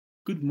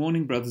Good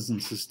morning, brothers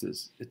and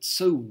sisters. It's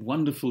so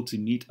wonderful to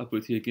meet up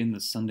with you again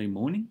this Sunday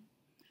morning,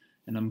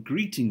 and I'm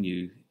greeting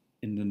you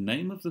in the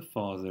name of the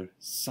Father,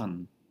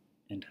 Son,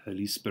 and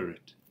Holy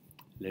Spirit.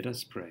 Let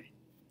us pray.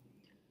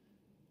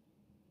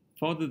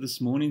 Father, this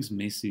morning's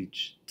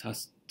message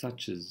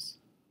touches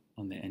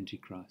on the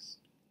Antichrist.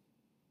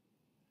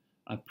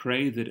 I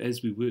pray that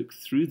as we work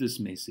through this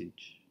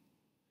message,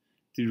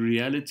 the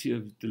reality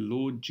of the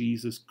Lord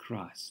Jesus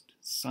Christ,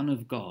 Son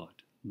of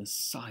God,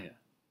 Messiah,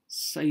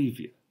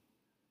 Savior,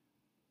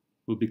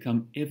 will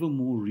become ever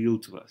more real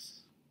to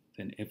us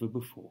than ever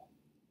before.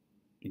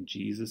 In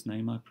Jesus'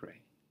 name I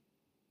pray.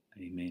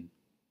 Amen.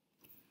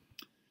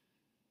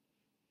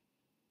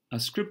 Our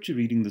scripture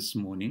reading this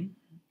morning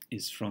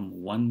is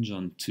from 1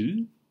 John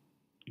 2,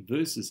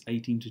 verses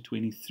 18 to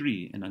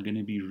 23, and I'm going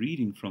to be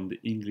reading from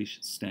the English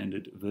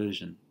Standard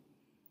Version.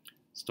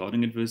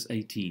 Starting at verse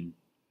 18.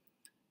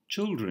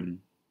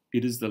 Children,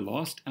 it is the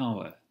last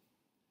hour,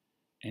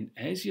 and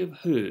as you have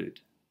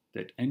heard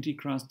that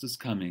Antichrist is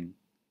coming,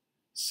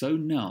 so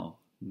now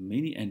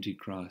many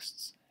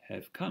antichrists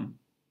have come.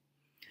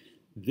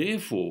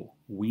 Therefore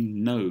we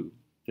know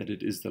that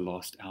it is the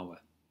last hour.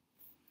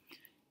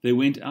 They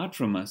went out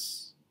from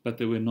us, but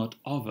they were not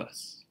of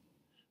us.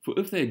 For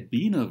if they had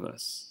been of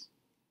us,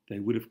 they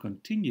would have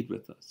continued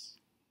with us.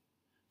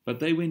 But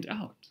they went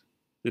out,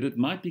 that it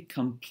might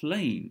become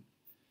plain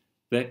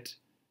that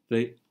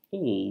they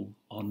all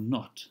are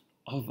not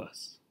of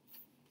us.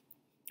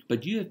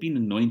 But you have been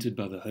anointed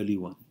by the Holy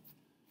One,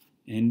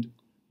 and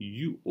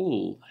you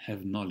all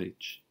have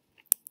knowledge.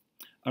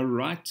 I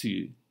write to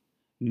you,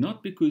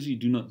 not because you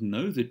do not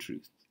know the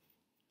truth,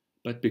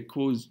 but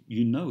because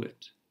you know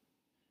it,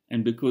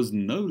 and because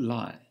no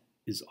lie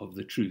is of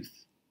the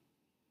truth.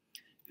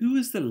 Who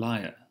is the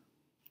liar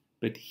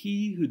but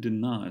he who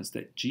denies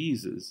that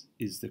Jesus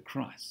is the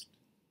Christ?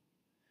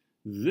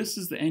 This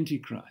is the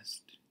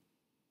Antichrist,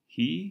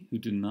 he who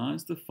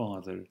denies the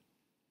Father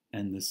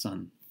and the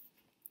Son.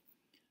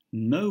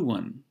 No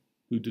one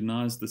who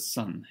denies the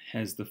Son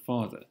has the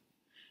Father.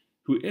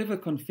 Whoever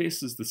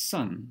confesses the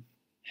Son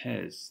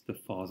has the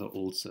Father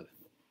also.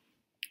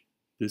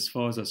 This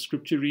far is our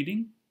scripture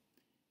reading,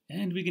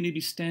 and we're going to be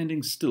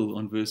standing still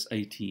on verse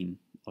 18.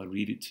 I'll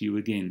read it to you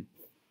again.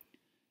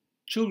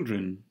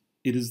 Children,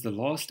 it is the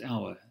last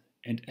hour,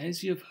 and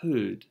as you have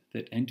heard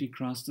that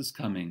Antichrist is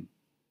coming,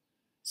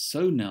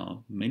 so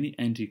now many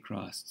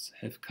antichrists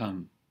have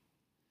come.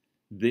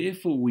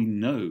 Therefore we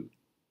know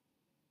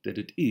that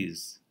it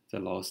is the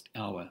last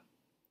hour.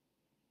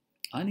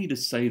 I need to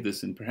say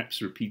this and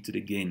perhaps repeat it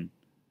again,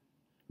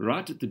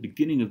 right at the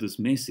beginning of this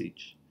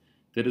message,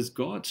 that as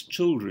God's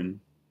children,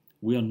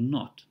 we are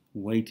not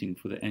waiting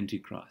for the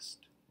Antichrist.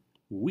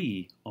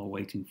 We are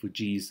waiting for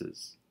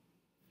Jesus.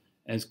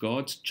 As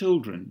God's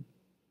children,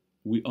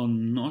 we are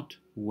not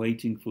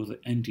waiting for the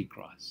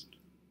Antichrist.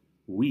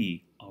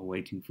 We are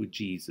waiting for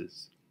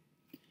Jesus.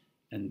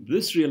 And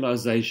this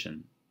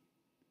realization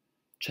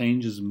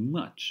changes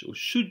much, or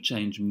should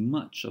change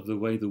much, of the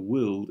way the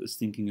world is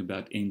thinking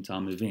about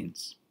end-time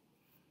events.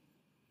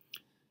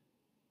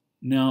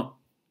 Now,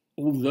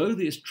 although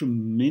there's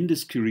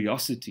tremendous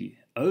curiosity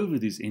over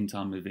these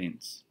end-time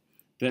events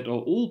that are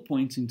all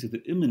pointing to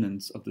the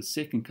imminence of the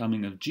second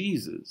coming of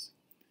Jesus,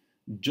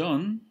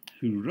 John,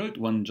 who wrote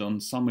 1 John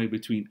somewhere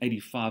between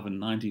 85 and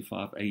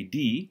 95 AD,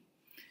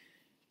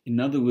 in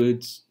other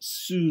words,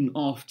 soon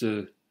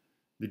after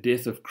the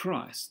death of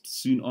Christ,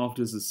 soon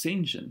after his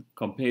ascension,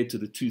 compared to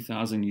the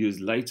 2,000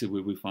 years later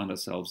where we find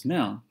ourselves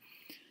now,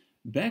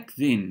 back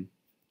then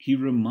he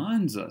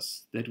reminds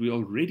us that we're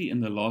already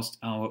in the last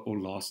hour or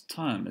last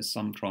time, as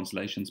some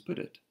translations put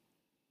it.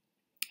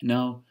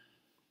 Now,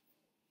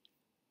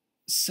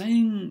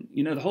 saying,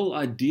 the whole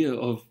idea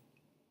of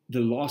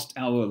the last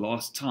hour,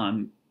 last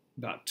time,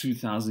 about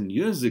 2,000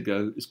 years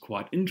ago is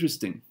quite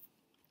interesting.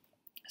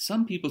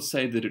 Some people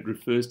say that it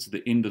refers to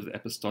the end of the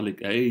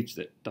apostolic age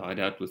that died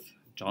out with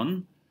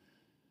John.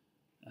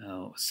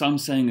 Some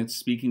saying it's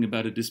speaking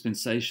about a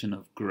dispensation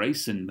of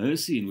grace and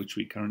mercy in which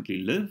we currently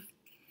live.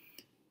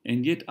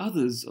 And yet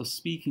others are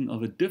speaking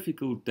of a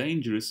difficult,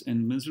 dangerous,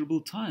 and miserable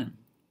time.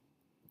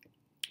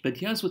 But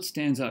here's what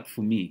stands out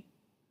for me.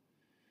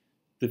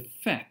 The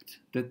fact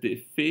that the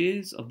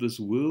affairs of this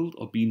world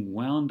are being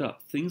wound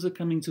up, things are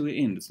coming to an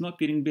end, it's not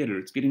getting better,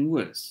 it's getting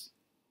worse,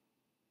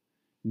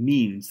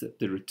 means that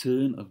the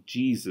return of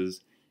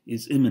Jesus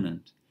is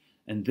imminent.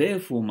 And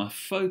therefore my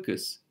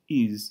focus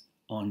is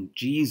on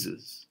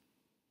Jesus.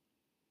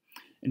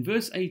 In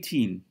verse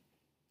 18,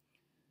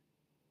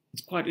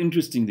 it's quite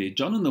interesting there.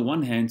 John on the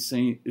one hand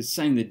is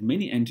saying that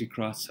many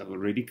antichrists have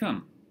already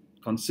come,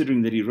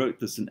 considering that he wrote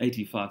this in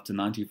 85 to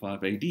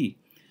 95 AD.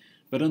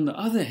 But on the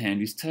other hand,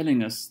 he's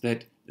telling us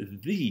that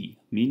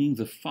meaning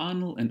the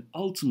final and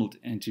ultimate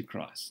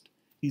Antichrist,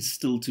 is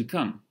still to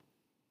come.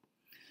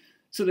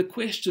 So the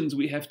questions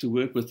we have to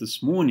work with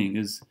this morning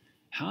is,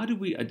 how do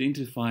we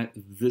identify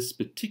this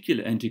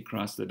particular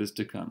Antichrist that is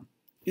to come?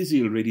 Is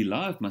he already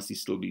alive? Must he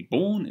still be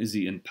born? Is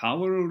he in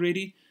power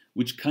already?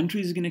 Which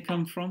country is he going to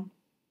come from?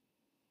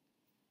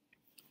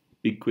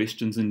 Big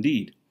questions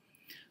indeed.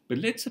 But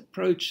let's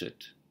approach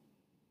it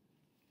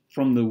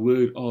from the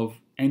word of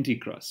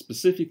Antichrist,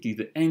 specifically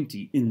the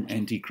anti in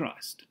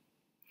Antichrist.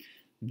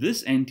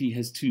 This anti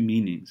has two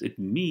meanings. It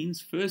means,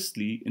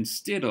 firstly,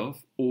 instead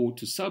of or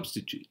to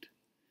substitute,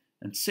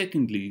 and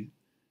secondly,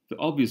 the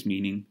obvious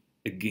meaning,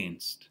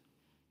 against.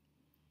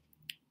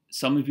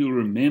 Some of you will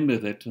remember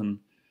that on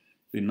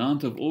the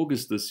 9th of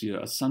August this year,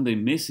 a Sunday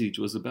message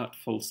was about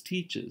false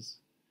teachers.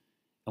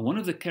 And one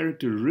of the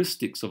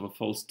characteristics of a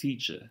false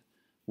teacher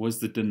was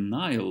the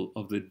denial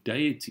of the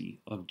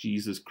deity of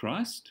Jesus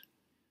Christ,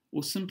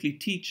 or simply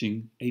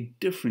teaching a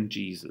different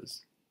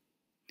Jesus.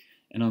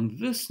 And on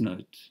this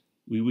note,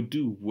 we would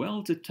do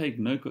well to take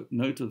note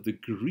of the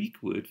Greek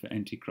word for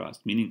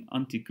Antichrist, meaning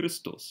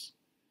antichristos,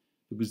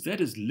 because that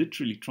is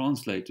literally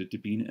translated to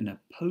being an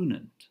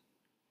opponent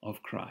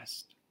of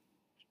Christ.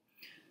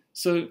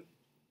 So,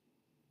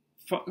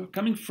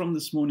 coming from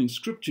this morning's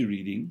scripture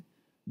reading,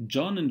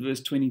 John in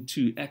verse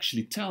 22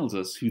 actually tells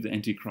us who the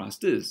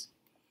Antichrist is.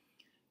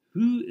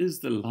 Who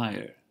is the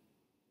liar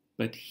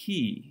but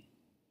he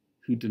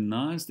who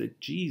denies that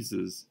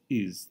Jesus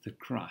is the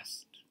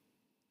Christ?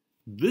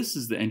 This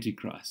is the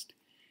Antichrist,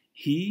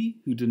 he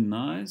who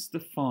denies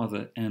the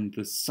Father and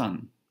the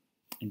Son.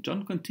 And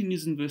John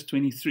continues in verse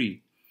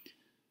 23.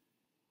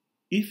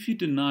 If you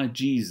deny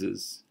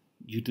Jesus,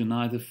 you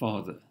deny the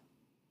Father.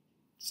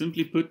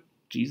 Simply put,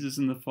 Jesus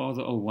and the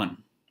Father are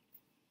one.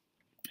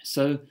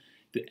 So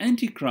the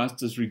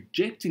Antichrist is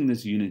rejecting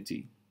this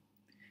unity.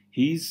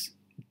 He's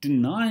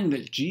denying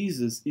that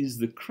Jesus is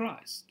the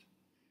Christ,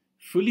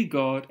 fully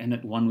God and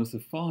at one with the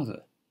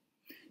Father.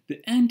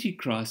 The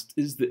Antichrist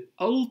is the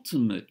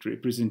ultimate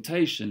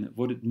representation of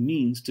what it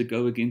means to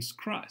go against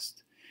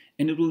Christ,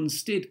 and it will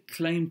instead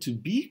claim to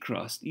be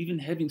Christ, even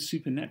having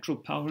supernatural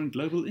power and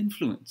global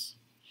influence.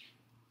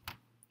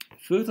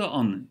 Further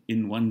on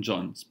in 1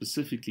 John,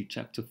 specifically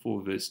chapter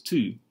 4, verse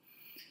 2,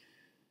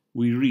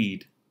 we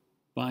read,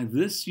 "By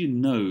this you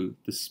know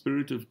the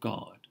Spirit of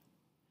God,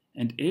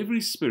 and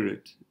every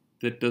spirit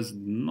that does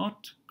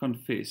not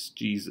confess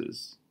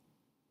Jesus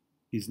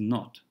is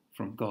not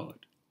from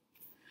God."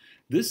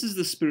 This is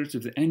the spirit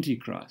of the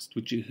Antichrist,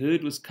 which you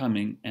heard was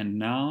coming and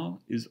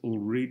now is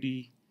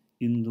already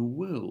in the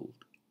world.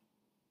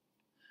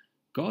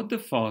 God the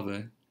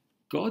Father,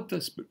 God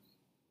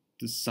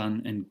the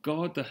Son, and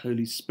God the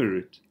Holy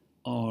Spirit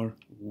are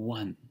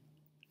one.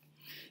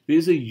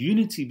 There's a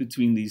unity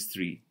between these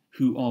three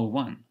who are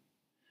one.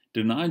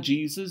 Deny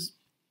Jesus,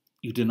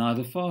 you deny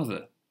the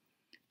Father.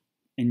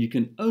 And you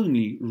can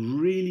only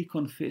really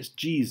confess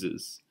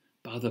Jesus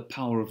by the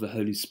power of the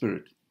Holy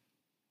Spirit.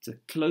 It's a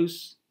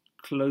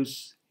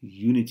close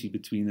unity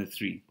between the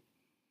three.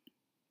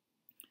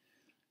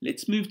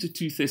 Let's move to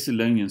 2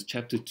 Thessalonians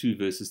chapter 2,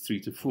 verses 3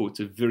 to 4. It's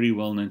a very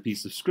well-known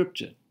piece of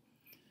scripture.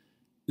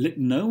 Let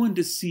no one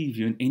deceive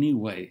you in any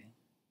way,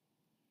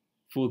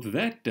 for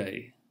that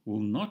day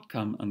will not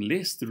come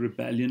unless the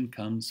rebellion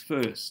comes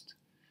first,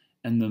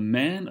 and the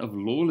man of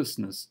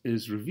lawlessness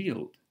is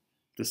revealed,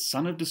 the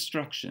son of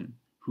destruction,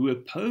 who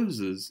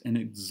opposes and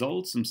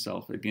exalts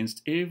himself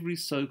against every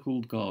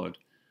so-called God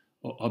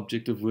or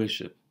object of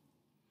worship,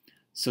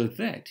 so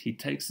that he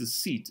takes his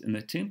seat in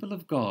the temple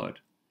of God,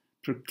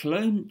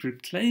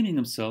 proclaiming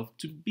himself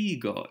to be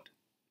God.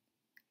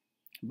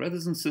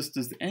 Brothers and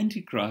sisters, the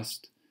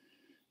Antichrist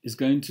is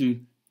going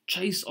to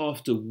chase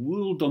after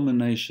world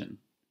domination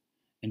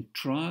and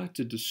try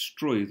to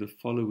destroy the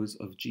followers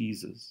of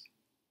Jesus.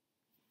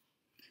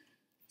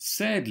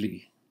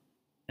 Sadly,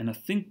 and I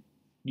think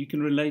you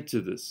can relate to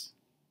this,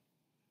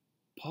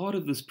 part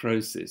of this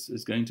process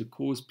is going to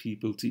cause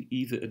people to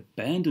either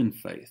abandon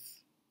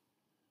faith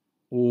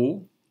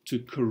or to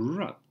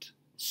corrupt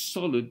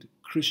solid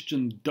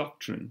Christian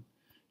doctrine,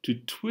 to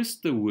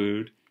twist the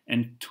word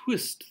and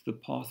twist the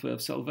pathway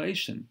of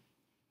salvation.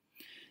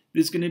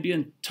 There's going to be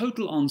a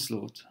total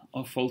onslaught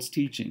of false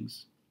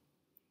teachings.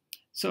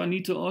 So I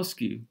need to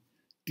ask you,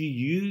 do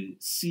you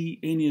see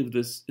any of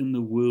this in the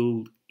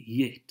world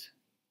yet?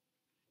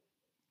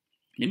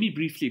 Let me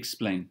briefly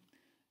explain,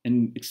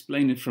 and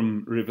explain it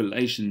from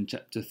Revelation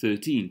chapter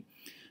 13.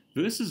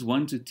 Verses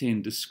 1 to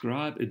 10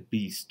 describe a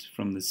beast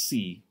from the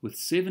sea with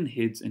 7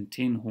 heads and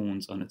 10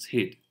 horns on its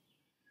head.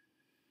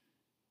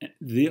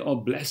 There are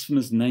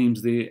blasphemous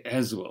names there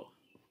as well.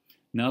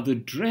 Now the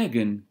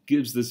dragon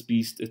gives this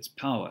beast its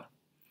power.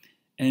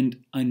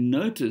 And I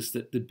notice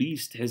that the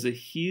beast has a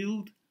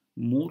healed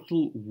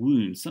mortal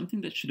wound,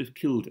 something that should have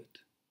killed it.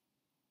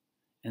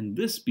 And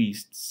this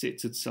beast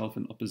sets itself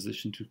in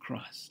opposition to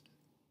Christ.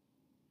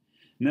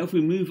 Now if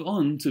we move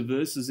on to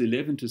verses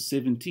 11 to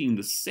 17,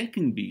 the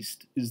second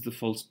beast is the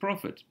false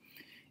prophet.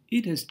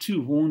 It has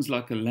 2 horns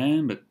like a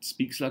lamb, but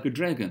speaks like a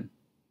dragon.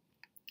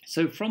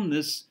 So from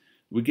this,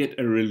 we get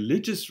a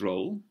religious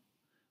role,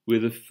 where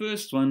the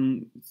first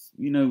one,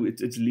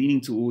 it's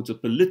leaning towards a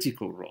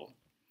political role.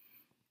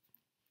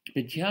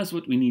 But here's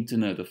what we need to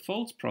know. The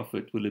false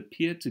prophet will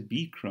appear to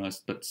be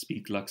Christ, but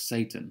speak like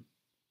Satan.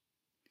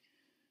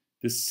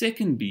 The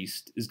second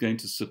beast is going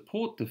to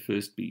support the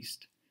first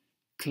beast,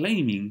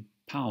 claiming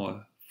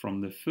power from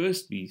the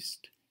first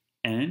beast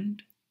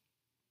and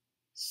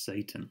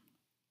Satan.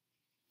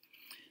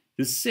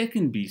 The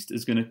second beast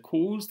is going to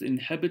cause the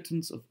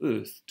inhabitants of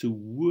earth to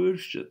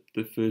worship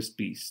the first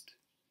beast.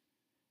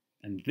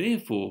 And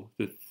therefore,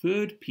 the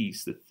third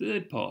piece, the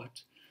third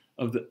part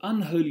of the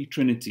unholy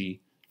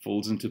trinity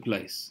falls into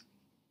place.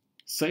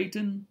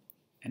 Satan,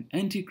 an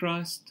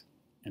antichrist,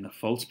 and a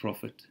false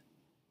prophet.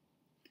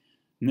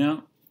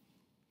 Now,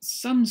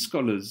 some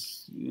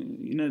scholars,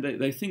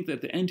 they think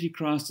that the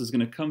antichrist is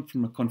going to come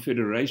from a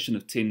confederation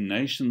of 10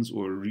 nations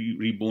or a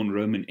reborn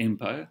Roman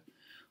Empire,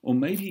 or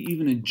maybe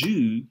even a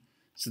Jew,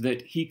 so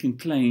that he can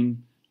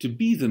claim to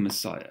be the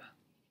Messiah.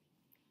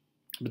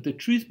 But the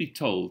truth be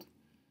told,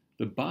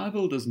 the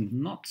Bible does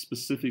not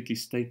specifically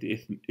state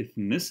the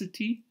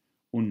ethnicity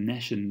or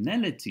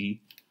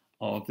nationality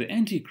of the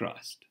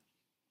Antichrist.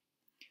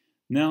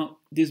 Now,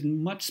 there's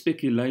much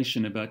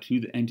speculation about who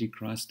the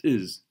Antichrist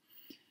is.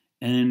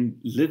 And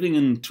living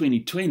in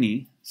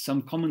 2020,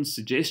 some common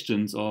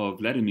suggestions are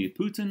Vladimir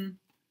Putin,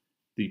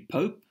 the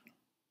Pope,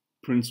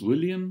 Prince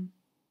William,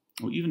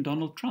 or even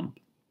Donald Trump.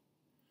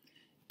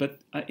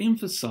 But I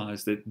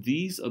emphasize that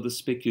these are the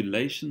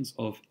speculations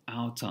of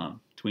our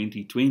time,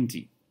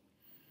 2020.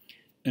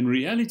 In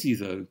reality,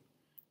 though,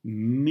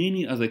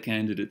 many other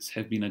candidates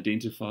have been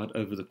identified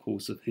over the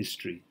course of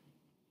history.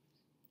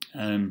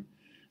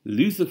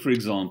 Luther, for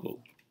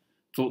example,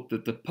 thought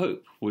that the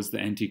Pope was the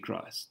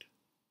Antichrist,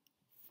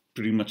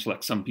 pretty much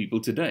like some people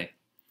today.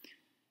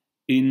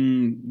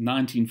 In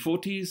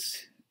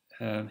 1940s,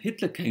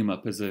 Hitler came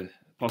up as a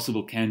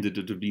possible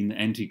candidate of being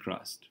the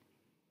Antichrist.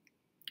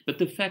 But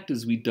the fact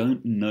is, we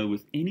don't know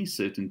with any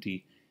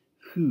certainty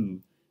who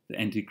the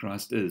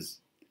Antichrist is.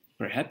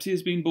 Perhaps he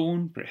has been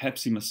born,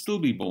 perhaps he must still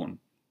be born.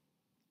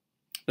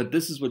 But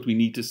this is what we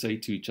need to say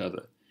to each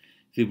other.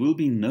 There will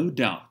be no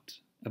doubt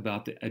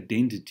about the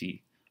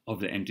identity of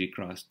the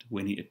Antichrist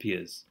when he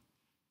appears.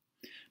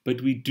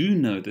 But we do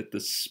know that the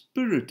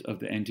spirit of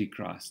the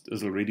Antichrist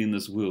is already in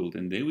this world.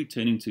 And there we're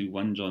turning to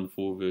 1 John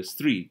 4 verse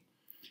 3.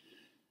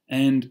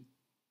 And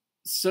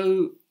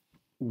so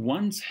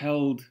once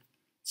held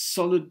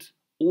solid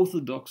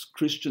orthodox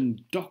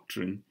Christian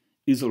doctrine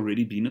is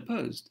already being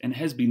opposed and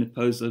has been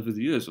opposed over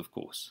the years, of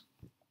course.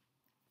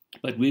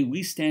 But where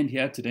we stand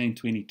here today in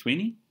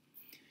 2020,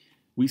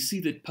 we see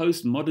that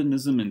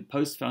postmodernism and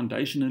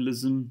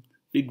post-foundationalism,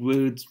 big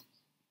words,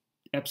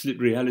 absolute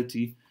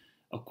reality,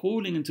 are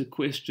calling into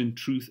question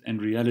truth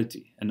and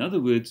reality. In other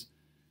words,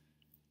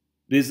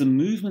 there's a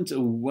movement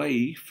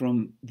away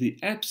from the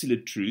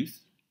absolute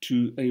truth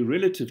to a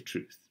relative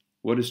truth.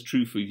 What is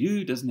true for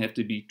you doesn't have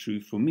to be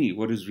true for me.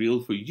 What is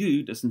real for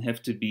you doesn't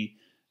have to be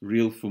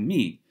real for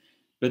me.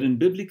 But in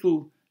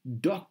biblical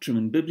doctrine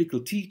and biblical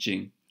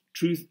teaching,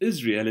 truth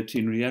is reality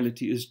and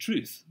reality is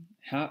truth.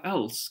 How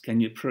else can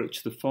you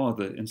approach the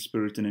Father in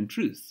spirit and in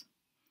truth?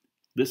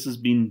 This has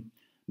been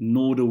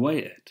gnawed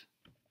away at.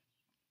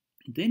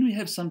 Then we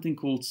have something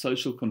called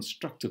social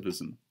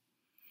constructivism.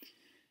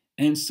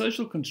 And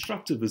social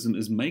constructivism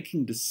is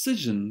making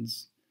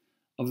decisions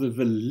of the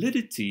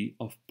validity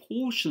of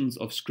portions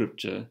of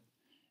Scripture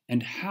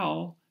and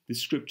how the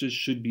Scriptures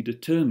should be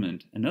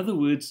determined. In other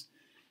words,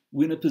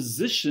 we're in a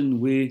position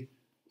where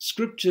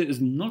Scripture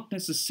is not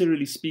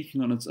necessarily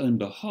speaking on its own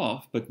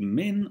behalf, but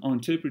men are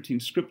interpreting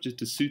Scripture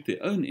to suit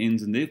their own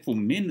ends, and therefore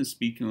men are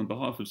speaking on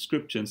behalf of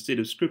Scripture instead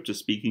of Scripture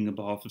speaking on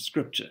behalf of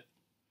Scripture.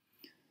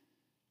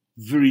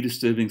 Very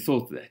disturbing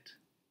thought, that.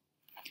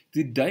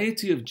 The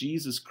deity of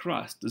Jesus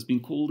Christ has been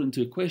called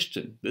into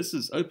question. This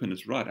is open,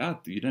 it's right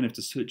out there. You don't have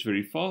to search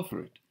very far for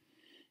it.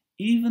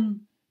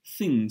 Even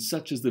things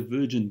such as the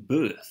virgin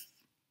birth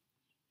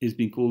is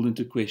being called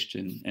into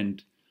question.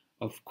 And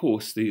of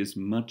course, there is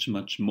much,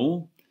 much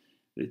more.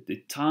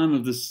 The time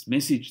of this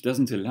message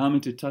doesn't allow me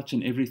to touch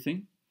on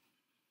everything.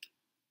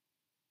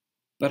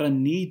 But I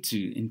need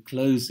to, in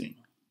closing,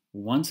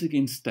 once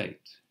again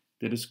state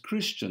that as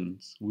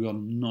Christians, we are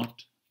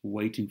not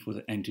waiting for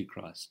the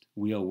Antichrist.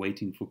 We are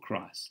waiting for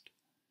Christ.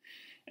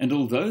 And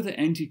although the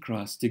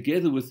Antichrist,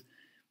 together with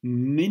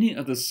many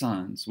other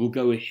signs, will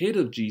go ahead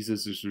of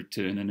Jesus'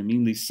 return, and I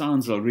mean these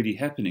signs are already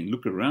happening,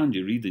 look around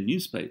you, read the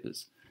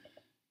newspapers,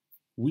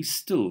 we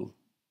still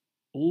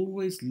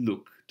always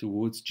look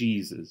towards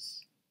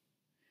Jesus.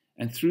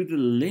 And through the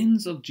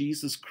lens of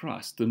Jesus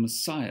Christ, the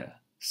Messiah,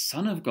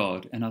 Son of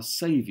God and our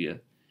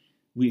Savior,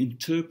 we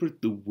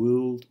interpret the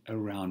world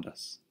around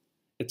us.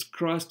 It's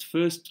Christ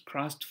first,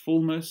 Christ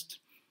foremost.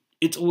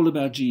 It's all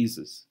about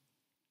Jesus,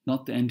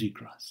 not the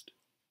Antichrist.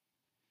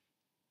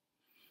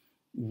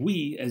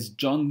 We, as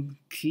John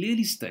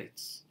clearly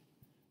states,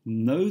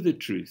 know the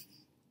truth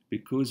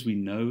because we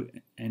know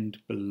and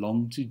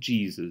belong to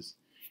Jesus,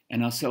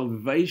 and our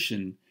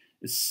salvation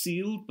is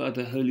sealed by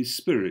the Holy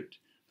Spirit,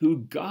 who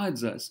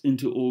guides us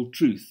into all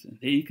truth. And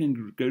there you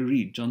can go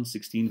read John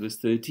 16 verse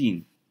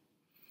 13.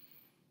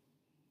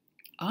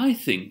 I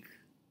think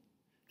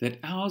that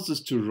ours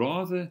is to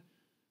rather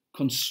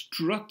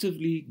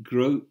constructively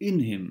grow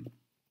in him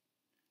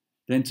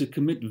than to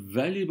commit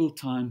valuable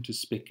time to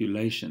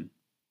speculation.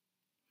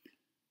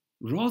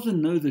 Rather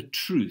know the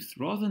truth,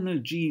 rather know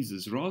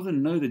Jesus, rather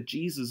know that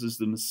Jesus is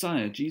the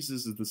Messiah,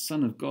 Jesus is the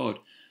Son of God,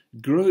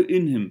 Grow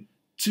in Him,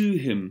 to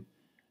Him.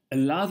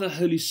 Allow the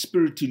Holy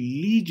Spirit to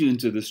lead you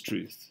into this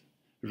truth.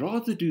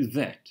 Rather do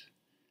that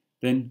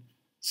than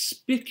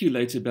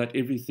speculate about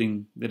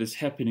everything that is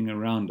happening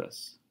around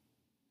us.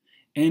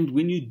 And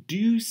when you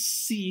do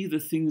see the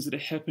things that are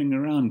happening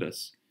around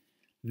us,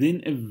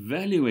 then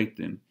evaluate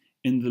them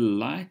in the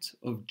light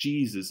of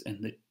Jesus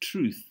and the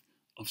truth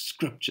of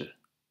Scripture.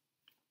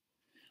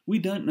 We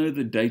don't know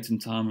the date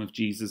and time of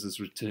Jesus'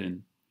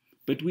 return,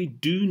 but we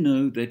do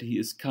know that He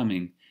is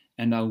coming,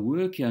 and our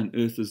work here on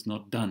earth is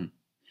not done.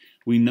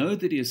 We know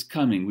that He is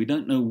coming. We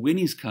don't know when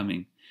He's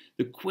coming.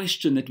 The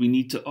question that we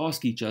need to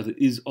ask each other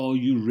is, are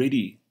you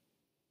ready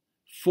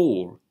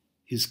for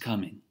His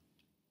coming?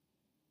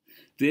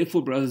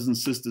 Therefore, brothers and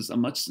sisters, I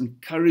must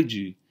encourage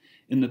you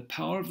in the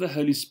power of the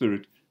Holy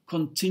Spirit,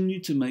 continue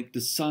to make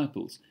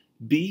disciples.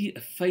 Be a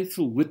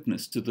faithful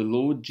witness to the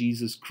Lord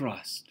Jesus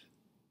Christ.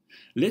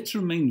 Let's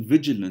remain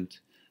vigilant.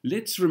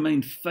 Let's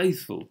remain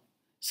faithful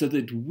so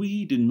that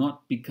we do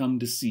not become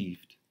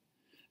deceived.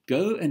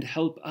 Go and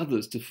help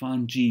others to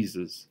find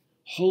Jesus.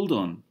 Hold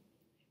on.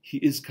 He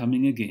is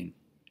coming again.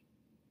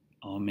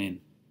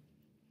 Amen.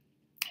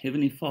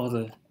 Heavenly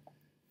Father,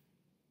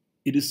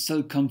 it is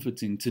so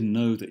comforting to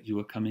know that you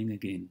are coming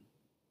again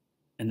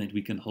and that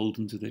we can hold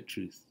on to that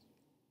truth.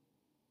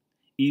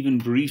 Even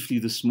briefly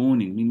this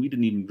morning, we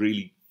didn't even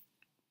really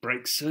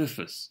break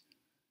surface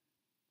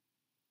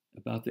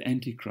about the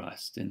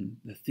Antichrist and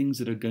the things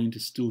that are going to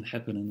still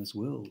happen in this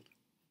world.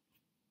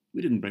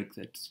 We didn't break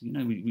that. We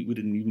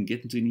didn't even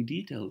get into any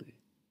detail there.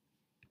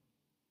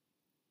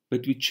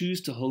 But we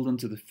choose to hold on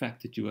to the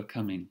fact that you are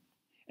coming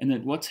and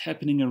that what's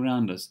happening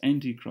around us,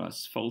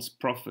 Antichrist, false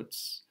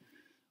prophets,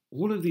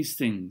 all of these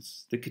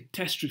things, the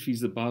catastrophes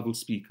the Bible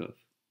speaks of,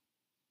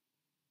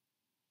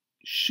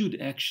 should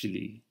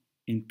actually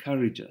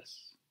encourage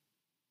us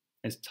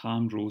as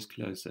time draws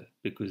closer,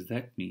 because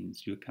that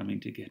means you're coming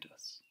to get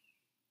us.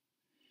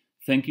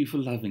 Thank you for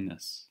loving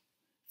us.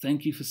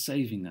 Thank you for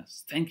saving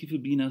us. Thank you for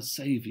being our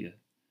Savior.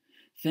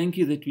 Thank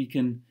you that we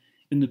can,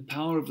 in the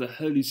power of the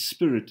Holy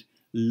Spirit,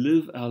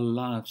 live our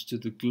lives to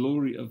the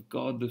glory of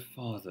God the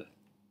Father.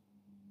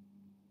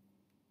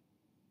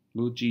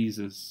 Lord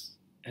Jesus,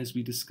 as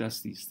we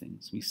discuss these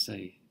things, we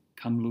say,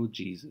 come Lord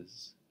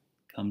Jesus,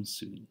 come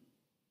soon.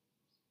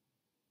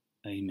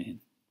 Amen.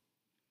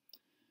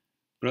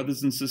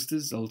 Brothers and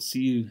sisters, I'll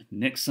see you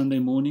next Sunday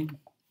morning.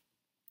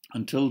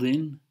 Until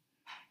then,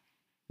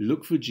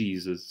 look for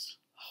Jesus,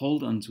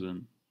 hold on to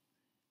Him,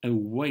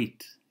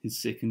 await His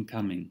second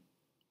coming.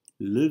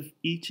 Live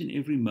each and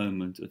every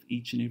moment of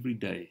each and every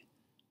day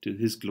to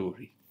His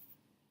glory.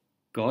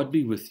 God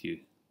be with you.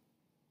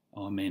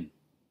 Amen.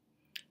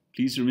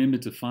 Please remember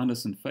to find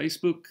us on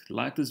Facebook,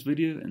 like this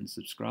video, and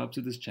subscribe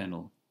to this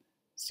channel.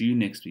 See you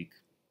next week.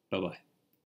 Bye-bye.